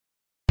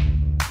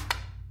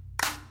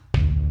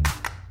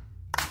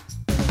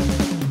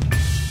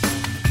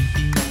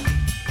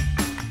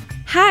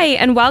Hi,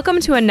 and welcome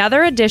to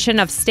another edition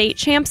of State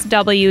Champs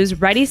W's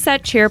Ready,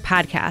 Set, Cheer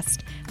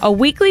podcast, a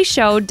weekly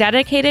show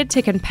dedicated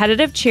to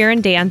competitive cheer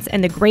and dance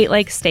in the Great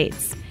Lakes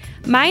states.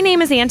 My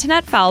name is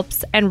Antoinette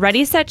Phelps, and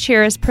Ready, Set,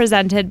 Cheer is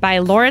presented by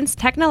Lawrence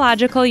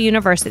Technological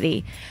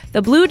University.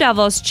 The Blue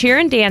Devils cheer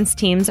and dance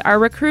teams are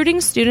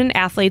recruiting student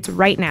athletes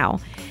right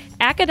now.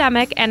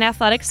 Academic and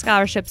athletic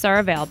scholarships are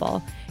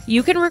available.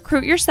 You can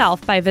recruit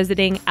yourself by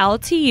visiting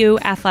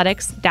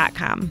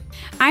ltuathletics.com.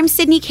 I'm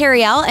Sydney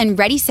Carriel, and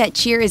Ready, Set,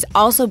 Cheer is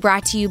also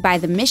brought to you by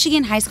the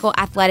Michigan High School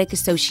Athletic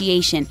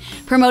Association,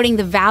 promoting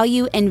the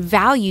value and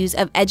values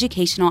of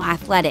educational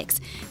athletics.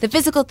 The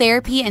physical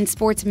therapy and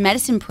sports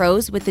medicine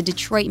pros with the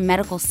Detroit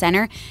Medical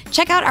Center.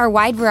 Check out our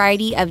wide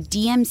variety of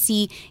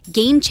DMC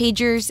Game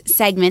Changers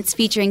segments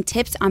featuring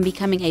tips on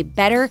becoming a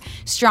better,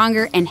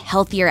 stronger, and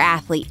healthier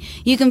athlete.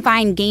 You can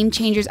find Game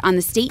Changers on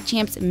the State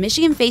Champs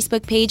Michigan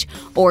Facebook page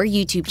or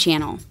YouTube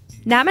channel.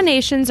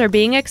 Nominations are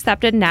being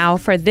accepted now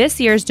for this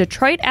year's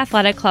Detroit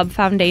Athletic Club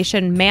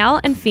Foundation Male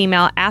and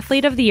Female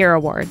Athlete of the Year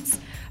Awards.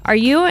 Are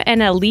you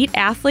an elite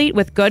athlete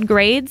with good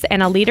grades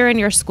and a leader in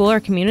your school or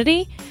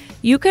community?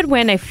 You could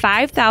win a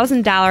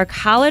 $5,000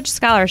 college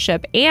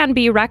scholarship and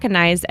be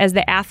recognized as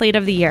the Athlete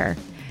of the Year.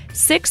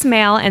 6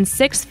 male and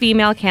 6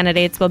 female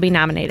candidates will be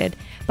nominated,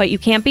 but you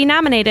can't be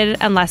nominated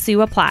unless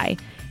you apply.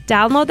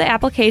 Download the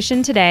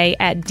application today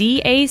at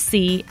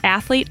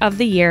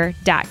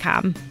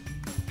dacathleteoftheyear.com.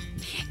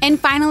 And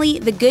finally,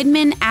 the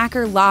Goodman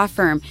Acker Law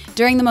Firm.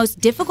 During the most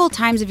difficult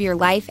times of your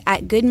life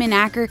at Goodman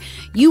Acker,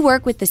 you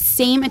work with the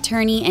same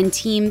attorney and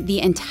team the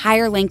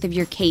entire length of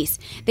your case.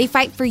 They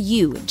fight for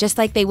you, just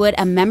like they would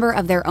a member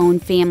of their own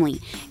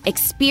family.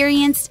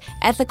 Experienced,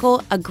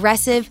 ethical,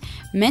 aggressive.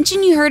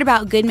 Mention you heard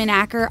about Goodman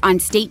Acker on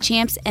State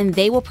Champs, and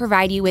they will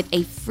provide you with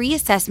a free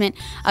assessment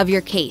of your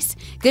case.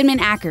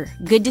 Goodman Acker,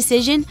 good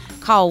decision?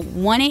 Call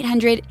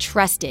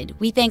 1-800-TRUSTED.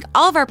 We thank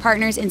all of our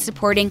partners in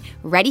supporting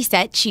Ready,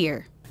 Set,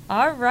 Cheer.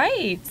 All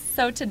right.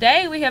 So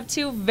today we have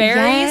 2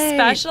 very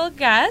special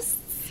guests.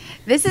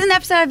 This is an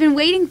episode I've been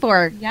waiting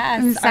for.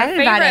 Yes, I'm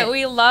excited about it.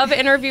 We love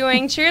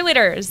interviewing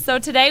cheerleaders. So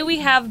today we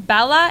have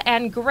Bella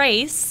and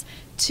Grace,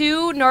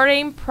 2 Notre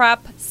Dame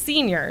Prep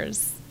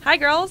seniors. Hi,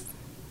 girls.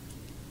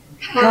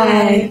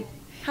 Hi.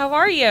 How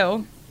are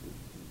you?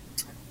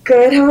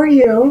 Good. How are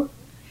you?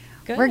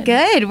 Good. We're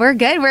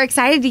good. We're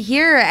excited to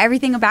hear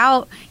everything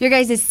about your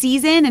guys'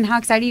 season and how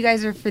excited you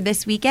guys are for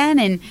this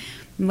weekend and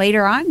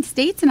later on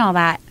states and all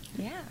that.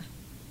 Yeah.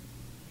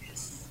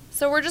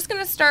 So we're just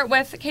going to start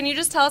with, can you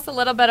just tell us a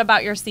little bit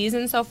about your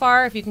season so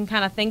far? If you can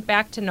kind of think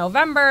back to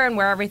November and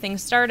where everything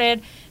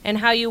started and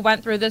how you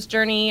went through this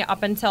journey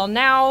up until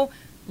now,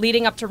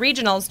 leading up to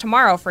regionals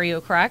tomorrow for you,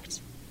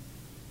 correct?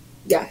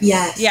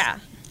 Yes. Yeah.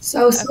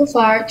 So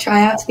far,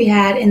 tryouts we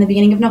had in the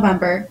beginning of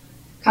November,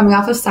 coming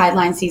off of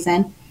sideline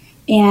season.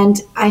 And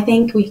I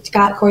think we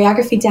got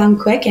choreography down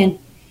quick. And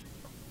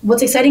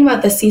what's exciting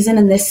about this season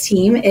and this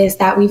team is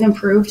that we've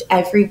improved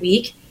every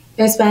week.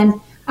 There's been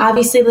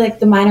obviously like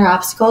the minor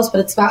obstacles, but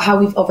it's about how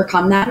we've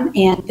overcome them.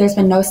 And there's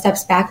been no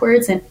steps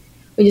backwards. And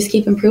we just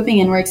keep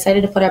improving. And we're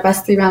excited to put our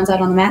best 3 rounds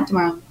out on the mat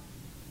tomorrow.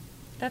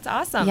 That's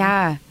awesome.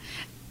 Yeah.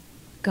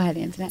 Go ahead,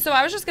 Antoinette. So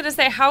I was just going to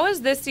say, how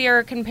is this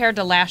year compared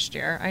to last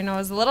year? I know it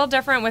was a little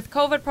different with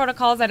COVID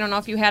protocols. I don't know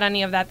if you had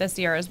any of that this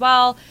year as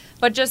well,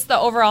 but just the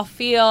overall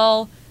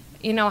feel,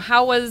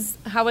 how was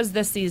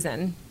this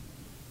season?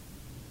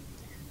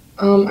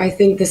 I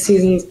think this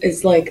season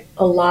is like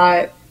a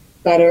lot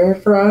better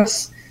for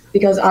us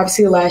because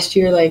obviously last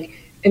year, like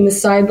in the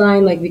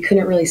sideline, like we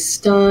couldn't really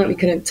stunt, we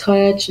couldn't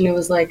touch, and it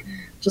was like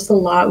just a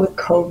lot with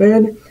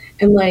COVID.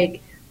 And like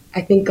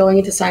I think going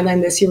into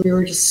sideline this year, we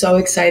were just so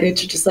excited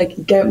to just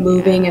like get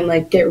moving and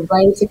like get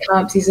right into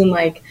comp season.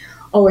 Like,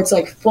 oh, it's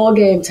like full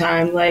game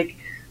time, like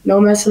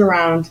no messing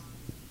around.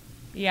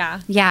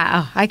 Yeah.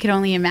 Yeah. I could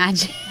only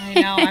imagine. I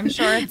know. I'm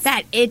sure it's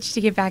that itch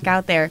to get back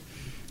out there.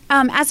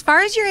 As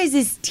far as your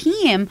guys'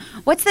 team,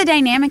 what's the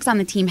dynamics on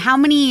the team? How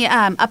many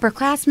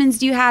upperclassmen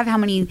do you have? How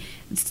many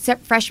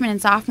freshmen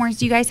and sophomores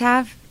do you guys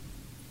have?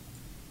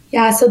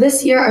 Yeah, so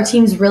this year our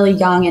team's really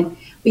young, and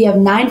we have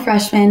 9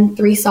 freshmen,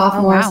 3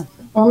 sophomores,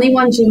 only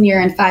 1 junior,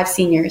 and 5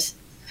 seniors.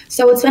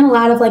 So it's been a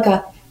lot of like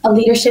a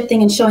leadership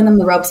thing and showing them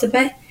the ropes a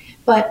bit,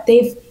 but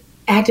they've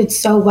acted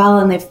so well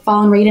and they've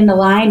fallen right into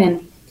line,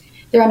 and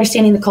they're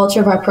understanding the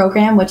culture of our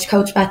program, which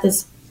Coach Beth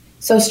has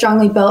so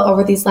strongly built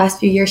over these last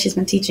few years she's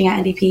been teaching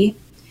at NDP.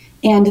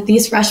 And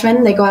these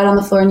freshmen, they go out on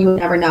the floor and you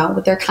would never know.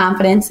 With their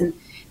confidence and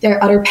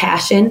their utter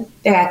passion,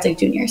 they act like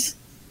juniors.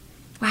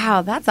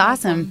 Wow, that's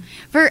awesome.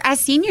 As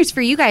seniors, for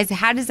you guys,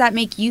 how does that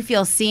make you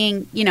feel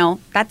seeing,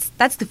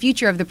 that's the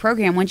future of the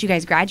program once you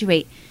guys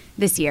graduate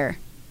this year?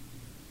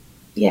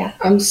 Yeah.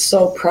 I'm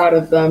so proud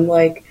of them.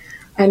 Like,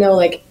 I know,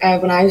 like,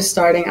 when I was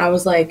starting, I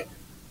was like,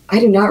 I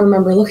do not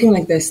remember looking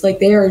like this. Like,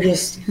 they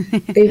just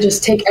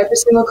take every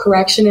single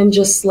correction and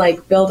just,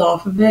 like, build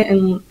off of it.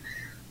 And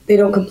they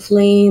don't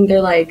complain.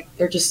 They're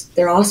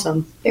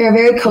awesome. They're a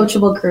very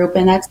coachable group.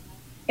 And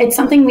it's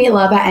something we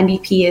love at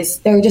NDP is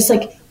they're just,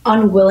 like,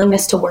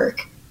 unwillingness to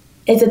work.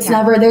 There's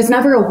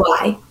never a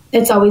why.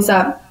 It's always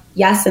a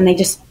yes, and they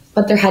just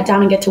put their head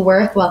down and get to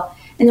work. Well,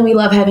 and then we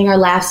love having our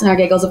laughs and our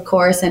giggles, of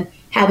course, and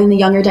having the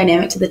younger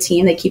dynamic to the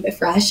team. They keep it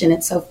fresh, and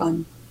it's so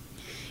fun.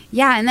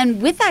 Yeah, and then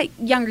with that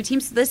younger team,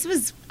 so this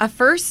was a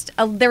first.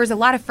 There was a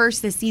lot of firsts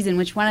this season,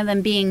 which one of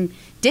them being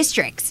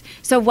districts.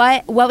 So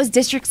what was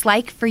districts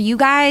like for you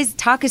guys?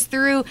 Talk us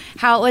through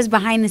how it was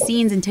behind the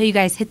scenes until you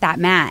guys hit that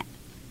mat.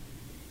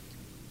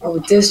 Oh,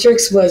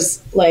 districts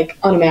was like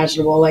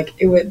unimaginable. Like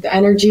the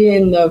energy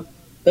in the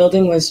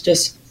building was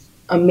just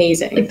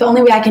amazing. Like the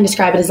only way I can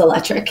describe it is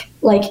electric.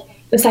 Like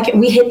the second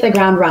we hit the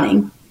ground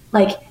running,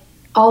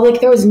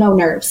 there was no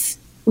nerves.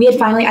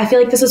 I feel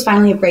like this was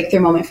finally a breakthrough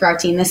moment for our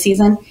team this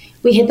season.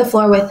 We hit the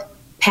floor with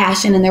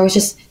passion, and there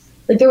was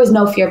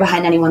no fear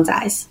behind anyone's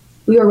eyes.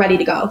 We were ready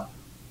to go.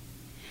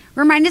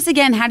 Remind us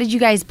again, how did you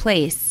guys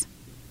place?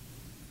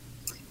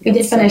 We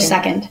did finish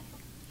second.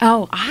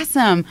 Oh,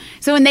 awesome.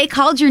 So when they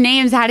called your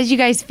names, how did you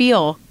guys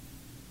feel?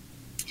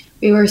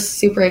 We were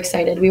super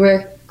excited. We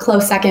were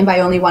close second by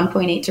only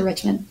 1.8 to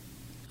Richmond.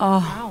 Oh,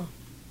 wow.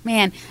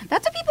 Man,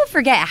 that's what people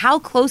forget, how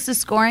close the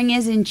scoring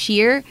is in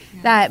cheer,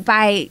 that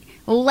by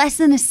less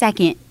than a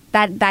second,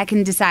 that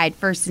can decide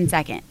first and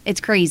second. It's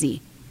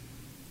crazy.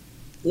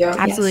 Yeah,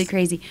 absolutely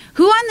crazy.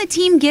 Who on the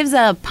team gives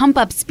a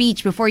pump-up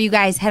speech before you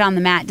guys head on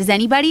the mat? Does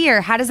anybody,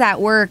 or how does that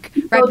work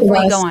right before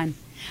you go on?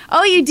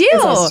 Oh, you do?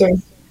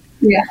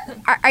 Yeah.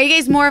 Are you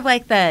guys more of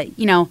like the,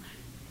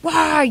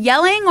 wow,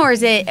 yelling, or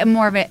is it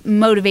more of a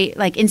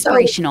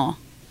inspirational?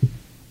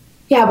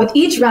 Yeah, with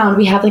each round,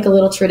 we have like a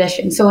little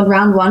tradition. So in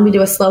round 1, we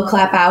do a slow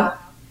clap out.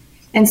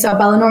 And so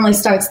Bella normally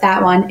starts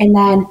that one. And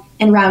then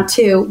in round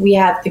 2, we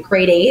have the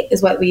grade 8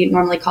 is what we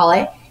normally call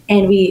it.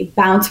 And we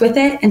bounce with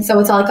it. And so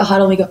it's all like a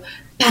huddle. And we go,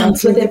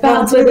 bounce with it,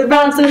 bounce with it,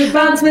 bounce with it,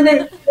 bounce with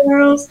it.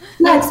 Girls,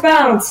 let's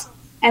bounce.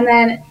 And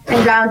then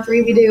in round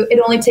 3, it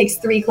only takes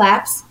 3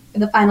 claps for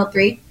the final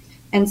 3.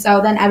 And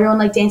so then everyone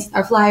dances,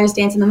 our flyers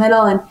dance in the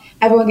middle, and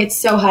everyone gets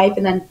so hype.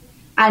 And then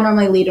I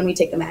normally lead when we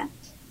take the mat.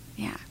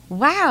 Yeah.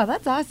 Wow,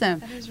 that's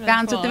awesome. That is really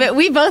bounce cool. With the bit.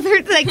 We both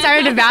were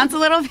started to bounce a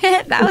little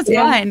bit. That was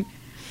fun.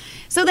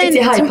 So then,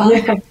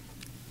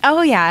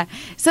 oh yeah.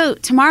 So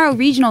tomorrow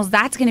regionals,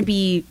 that's going to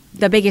be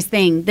the biggest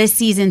thing this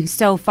season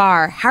so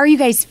far. How are you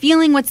guys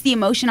feeling? What's the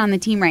emotion on the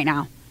team right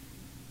now?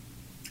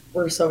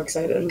 We're so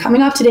excited.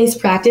 Coming off today's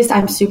practice,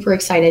 I'm super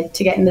excited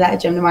to get into that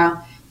gym tomorrow.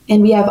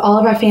 And we have all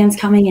of our fans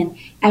coming, and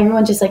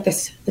everyone just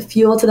the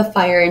fuel to the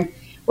fire, and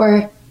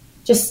we're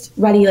just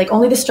ready.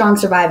 Only the strong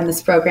survive in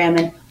this program,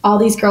 and all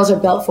these girls are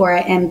built for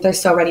it, and they're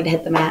so ready to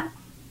hit the mat.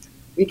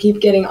 We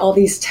keep getting all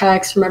these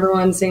texts from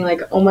everyone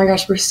saying oh my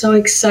gosh, we're so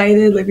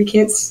excited. We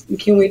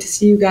can't wait to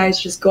see you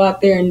guys just go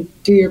out there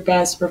and do your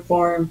best,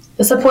 perform.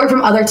 The support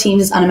from other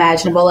teams is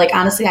unimaginable.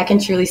 Honestly, I can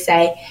truly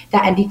say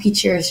that NDP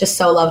cheer is just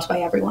so loved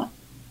by everyone.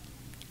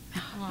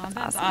 Oh,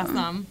 that's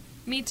awesome.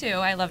 Me too.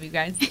 I love you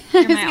guys.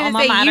 You're my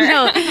alma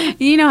mater.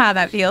 You know how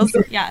that feels.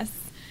 Yes.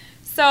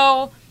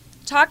 So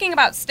talking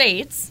about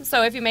states,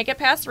 so if you make it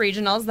past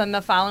regionals, then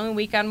the following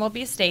weekend will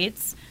be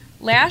states.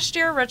 Last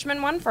year,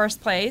 Richmond won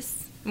first place.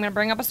 I'm going to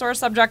bring up a sore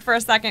subject for a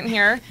second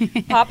here.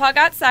 Pawpaw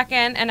got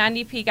second, and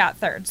NDP got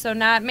third. So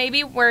not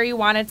maybe where you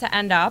wanted to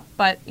end up,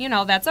 but,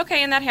 that's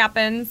okay, and that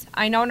happens.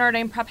 I know Notre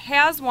Dame Prep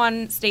has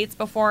won states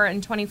before in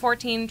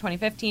 2014,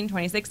 2015,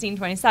 2016,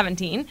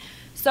 2017.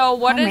 So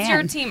what is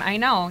your team? I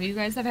know. You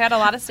guys have had a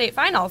lot of state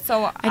finals.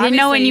 So I didn't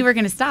know when you were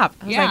going to stop.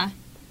 I was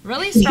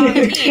really strong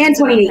team. And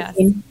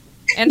 2018.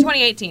 And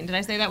 2018. Did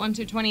I say that one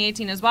too?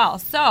 2018 as well.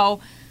 So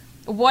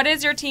what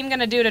is your team going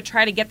to do to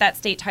try to get that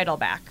state title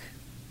back?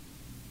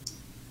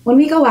 When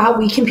we go out,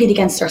 we compete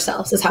against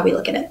ourselves is how we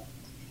look at it.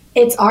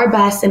 It's our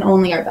best and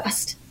only our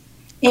best.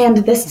 And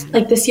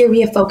this year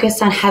we have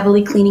focused on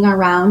heavily cleaning our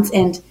rounds,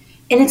 and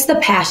it's the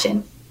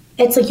passion.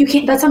 It's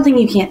that's something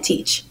you can't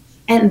teach.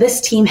 And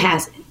this team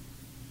has it.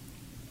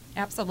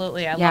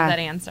 Absolutely. I love that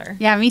answer.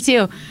 Yeah, me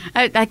too.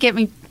 That get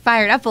me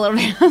fired up a little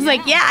bit. I was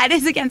it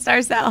is against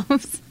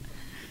ourselves.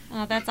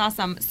 Oh, that's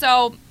awesome.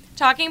 So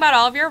talking about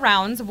all of your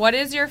rounds, what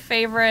is your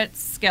favorite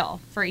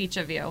skill for each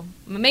of you?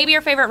 Maybe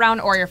your favorite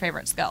round or your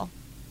favorite skill.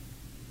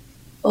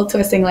 Full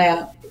twisting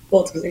layout.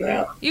 Full twisting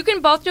layout. You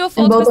can both do a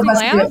full twisting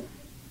layout?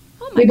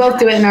 We both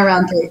do it in our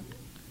round 3. Wow.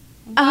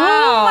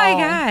 Oh my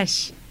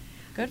gosh.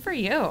 Good for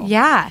you.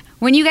 Yeah.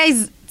 When you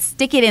guys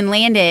stick it and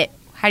land it,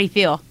 how do you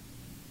feel?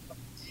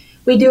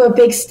 We do a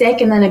big stick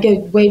and then a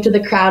good wave to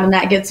the crowd, and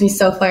that gets me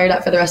so fired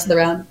up for the rest of the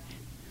round.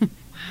 Wow.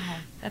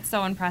 That's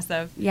so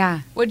impressive.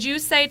 Yeah. Would you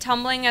say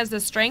tumbling is the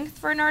strength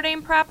for Notre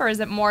Dame Prep, or is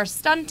it more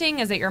stunting?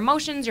 Is it your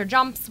motions, your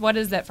jumps? What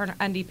is it for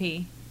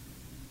NDP?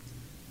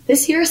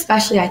 This year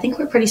especially, I think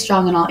we're pretty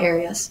strong in all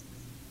areas.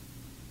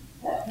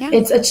 Yeah.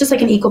 It's just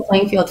an equal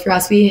playing field for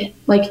us. We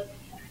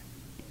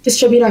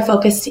distribute our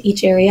focus to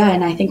each area,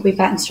 and I think we've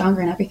gotten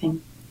stronger in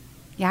everything.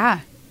 Yeah.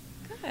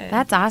 Good.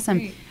 That's awesome.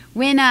 Great.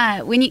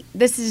 When you,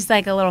 this is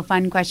just a little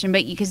fun question,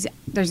 but because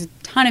there's a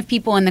ton of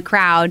people in the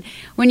crowd,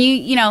 when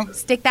you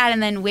stick that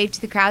and then wave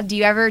to the crowd, do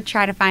you ever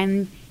try to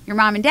find your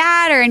mom and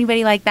dad or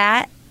anybody like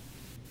that?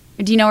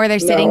 Or do you know where they're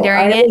sitting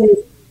during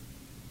it?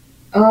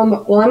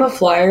 Well, I'm a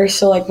flyer,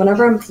 so like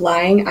whenever I'm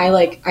flying,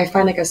 I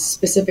find like a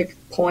specific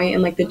point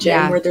in like the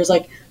gym where there's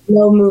like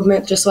no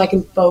movement, just so I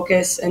can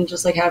focus and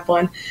just like have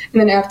fun.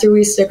 And then after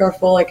we stick our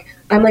full, like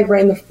I'm like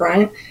right in the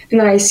front, and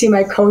then I see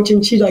my coach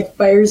and she like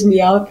fires me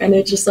up, and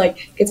it just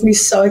like gets me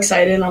so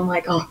excited. And I'm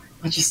like, oh,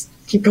 let's just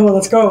keep going,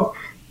 let's go.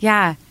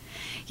 Yeah.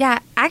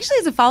 Actually,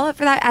 as a follow up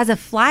for that, as a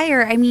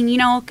flyer, I mean,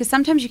 because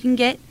sometimes you can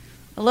get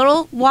a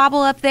little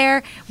wobble up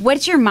there.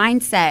 What's your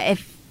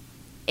mindset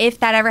if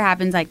that ever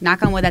happens? Like,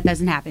 knock on wood, that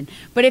doesn't happen.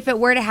 But if it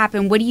were to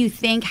happen, what do you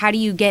think? How do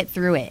you get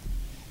through it?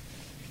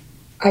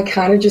 I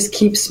kind of just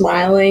keep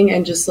smiling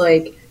and just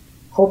like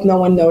hope no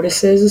one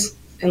notices,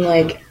 and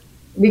like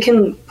we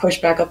can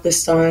push back up the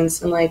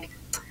stunts, and like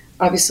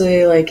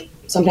obviously like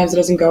sometimes it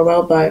doesn't go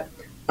well, but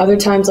other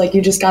times like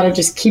you just gotta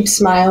just keep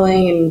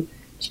smiling and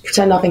just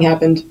pretend nothing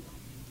happened.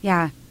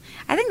 Yeah,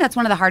 I think that's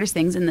one of the hardest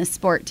things in this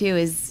sport too.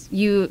 Is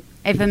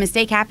if a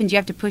mistake happens, you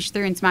have to push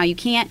through and smile. You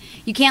can't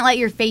let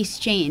your face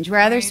change. Where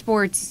other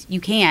sports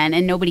you can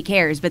and nobody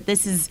cares, but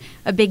this is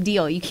a big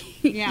deal. You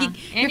can't,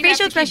 your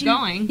facial expression.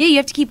 Going. Yeah, you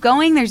have to keep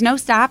going. There's no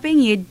stopping.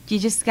 You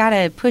just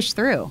gotta push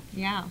through.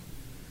 Yeah.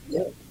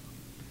 Yep.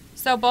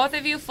 So both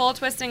of you, full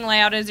twisting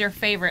layout is your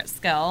favorite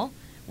skill.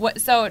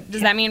 So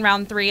does that mean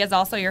round 3 is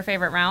also your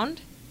favorite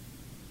round?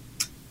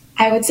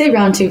 I would say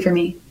round 2 for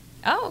me.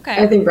 Oh, okay.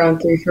 I think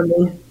round 3 for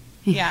me.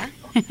 Yeah.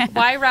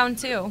 Why round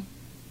 2?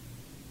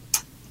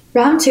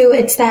 Round 2,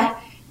 it's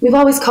that we've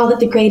always called it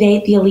the grade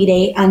 8, the elite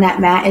 8 on that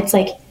mat. It's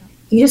like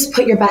you just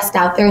put your best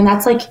out there, and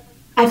that's like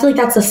I feel like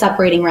that's the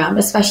separating round,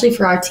 especially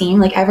for our team.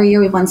 Like every year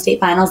we've won state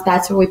finals.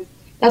 That's where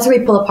we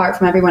pull apart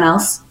from everyone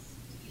else.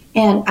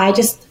 And I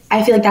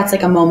feel like that's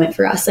like a moment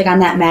for us, like on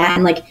that mat,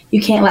 and like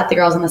you can't let the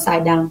girls on the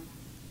side down.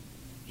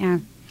 Yeah.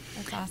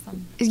 That's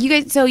awesome.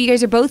 You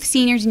guys are both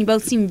seniors, and you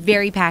both seem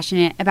very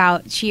passionate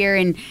about cheer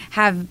and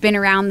have been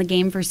around the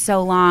game for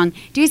so long.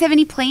 Do you guys have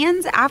any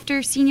plans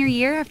after senior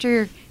year,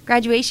 after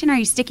graduation? Are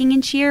you sticking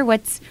in cheer?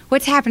 What's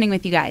happening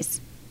with you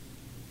guys?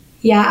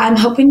 Yeah, I'm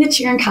hoping to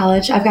cheer in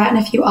college. I've gotten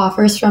a few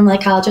offers from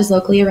like colleges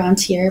locally around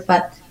here,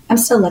 but I'm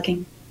still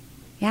looking.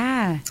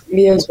 Yeah.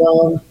 Me as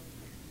well.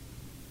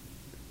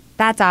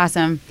 That's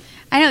awesome.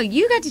 I know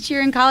you got to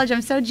cheer in college.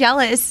 I'm so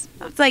jealous.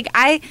 It's like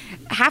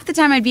half the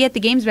time I'd be at the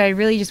games, but I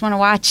really just want to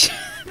watch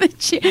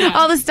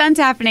all the stunts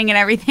happening and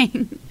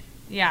everything.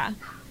 Yeah.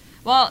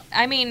 Well,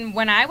 I mean,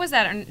 when I was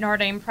at Notre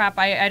Dame Prep,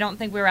 I don't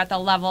think we were at the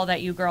level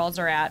that you girls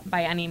are at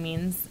by any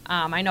means.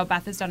 I know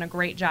Beth has done a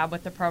great job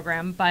with the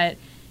program, but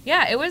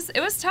yeah, it was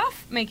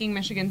tough making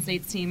Michigan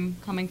State's team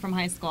coming from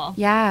high school.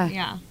 Yeah.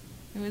 Yeah.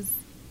 It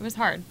was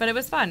hard, but it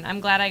was fun.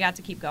 I'm glad I got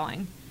to keep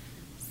going.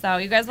 So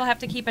you guys will have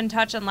to keep in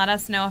touch and let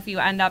us know if you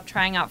end up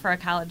trying out for a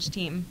college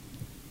team.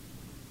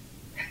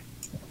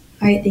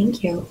 All right,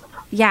 thank you.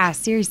 Yeah,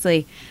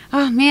 seriously.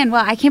 Oh, man,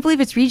 well, I can't believe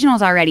it's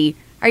regionals already.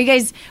 Are you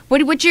guys,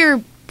 what's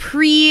your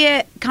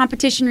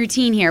pre-competition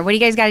routine here? What do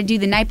you guys got to do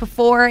the night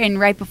before and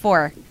right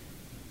before?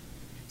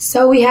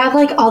 So we have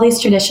like all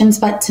these traditions,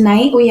 but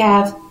tonight we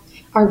have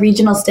our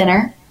regionals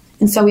dinner.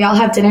 And so we all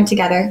have dinner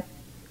together.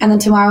 And then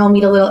tomorrow we'll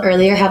meet a little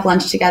earlier, have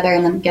lunch together,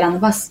 and then get on the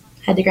bus,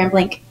 head to Grand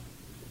Blanc.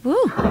 Woo.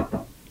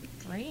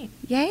 Great.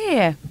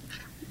 Yeah.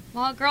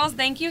 Well, girls,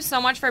 thank you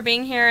so much for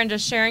being here and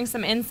just sharing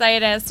some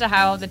insight as to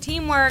how the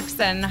team works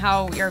and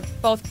how you're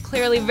both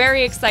clearly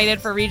very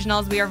excited for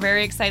regionals. We are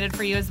very excited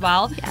for you as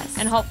well. Yes.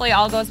 And hopefully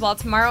all goes well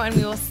tomorrow, and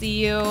we will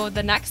see you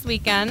the next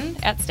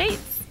weekend at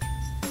States.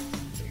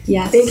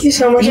 Yes. Thank you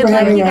so much for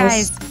having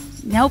us.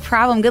 Guys. No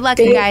problem. Good luck,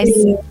 Thank you guys.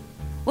 you.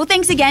 Well,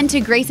 thanks again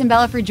to Grace and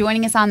Bella for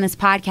joining us on this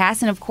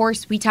podcast. And of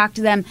course, we talked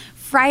to them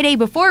Friday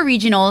before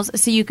regionals,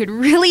 so you could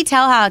really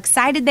tell how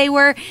excited they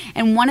were.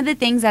 And one of the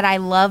things that I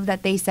love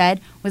that they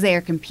said was they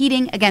are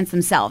competing against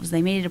themselves.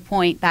 They made it a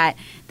point that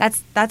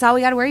that's all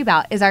we got to worry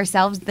about is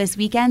ourselves this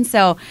weekend.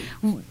 So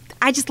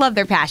I just love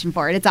their passion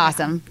for it. It's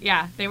awesome.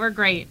 Yeah, they were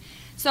great.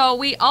 So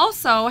we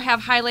also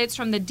have highlights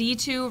from the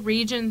D2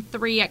 Region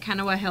 3 at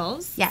Kenowa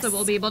Hills. Yes. So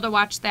we'll be able to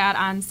watch that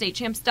on State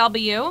Champs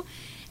W.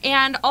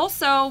 And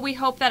also, we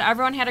hope that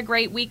everyone had a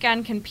great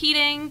weekend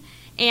competing.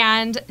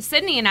 And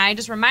Sydney and I,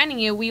 just reminding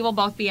you, we will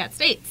both be at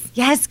States.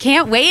 Yes,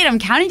 can't wait. I'm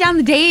counting down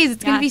the days.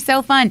 It's going to be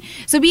so fun.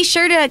 So be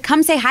sure to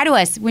come say hi to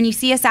us when you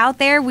see us out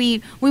there.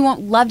 We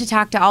won't love to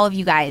talk to all of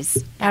you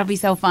guys. That'll be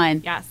so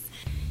fun. Yes.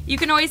 You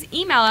can always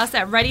email us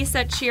at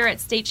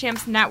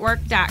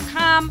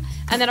readysetcheer@statechampsnetwork.com.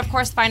 And then, of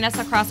course, find us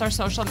across our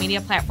social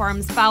media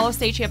platforms. Follow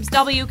State Champs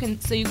W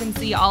so you can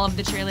see all of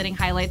the cheerleading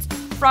highlights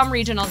from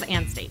regionals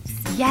and states.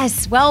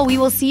 Yes. Well, we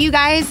will see you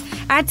guys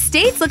at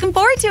States. Looking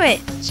forward to it.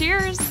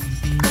 Cheers.